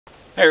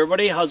Hey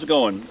everybody, how's it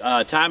going?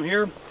 Tom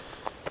here.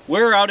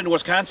 We're out in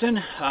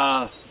Wisconsin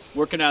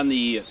working on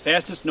the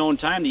fastest known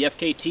time, the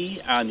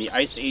FKT, on the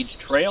Ice Age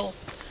Trail.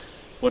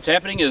 What's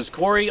happening is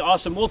Coree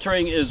Aussem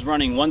Woltering is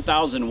running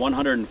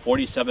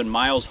 1,147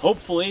 miles,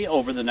 hopefully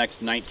over the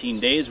next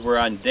 19 days. We're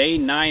on day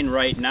 9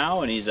 right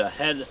now, and he's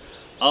ahead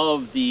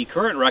of the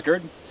current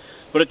record.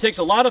 But it takes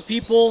a lot of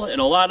people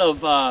and a lot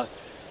of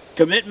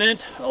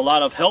commitment, a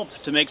lot of help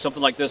to make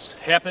something like this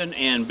happen,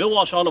 and Bill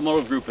Walsh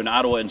Automotive Group in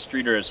Ottawa and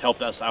Streeter has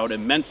helped us out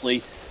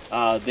immensely.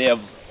 They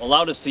have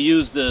allowed us to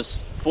use this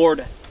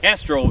Ford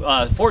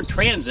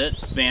Transit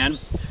van,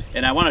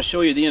 and I want to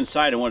show you the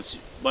inside. I want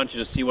you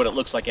to see what it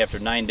looks like after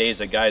 9 days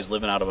of guys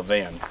living out of a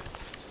van.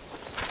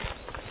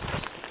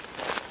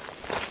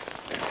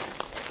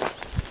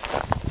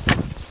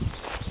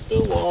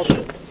 Bill Walsh.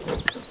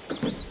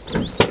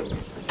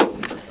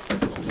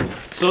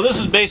 So this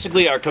is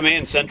basically our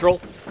command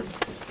central.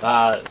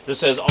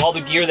 This has all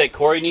the gear that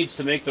Coree needs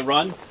to make the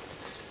run.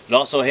 It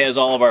also has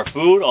all of our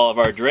food, all of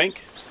our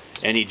drink,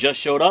 and he just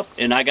showed up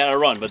and I gotta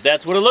run, but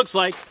that's what it looks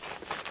like.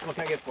 What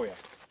can I get for you?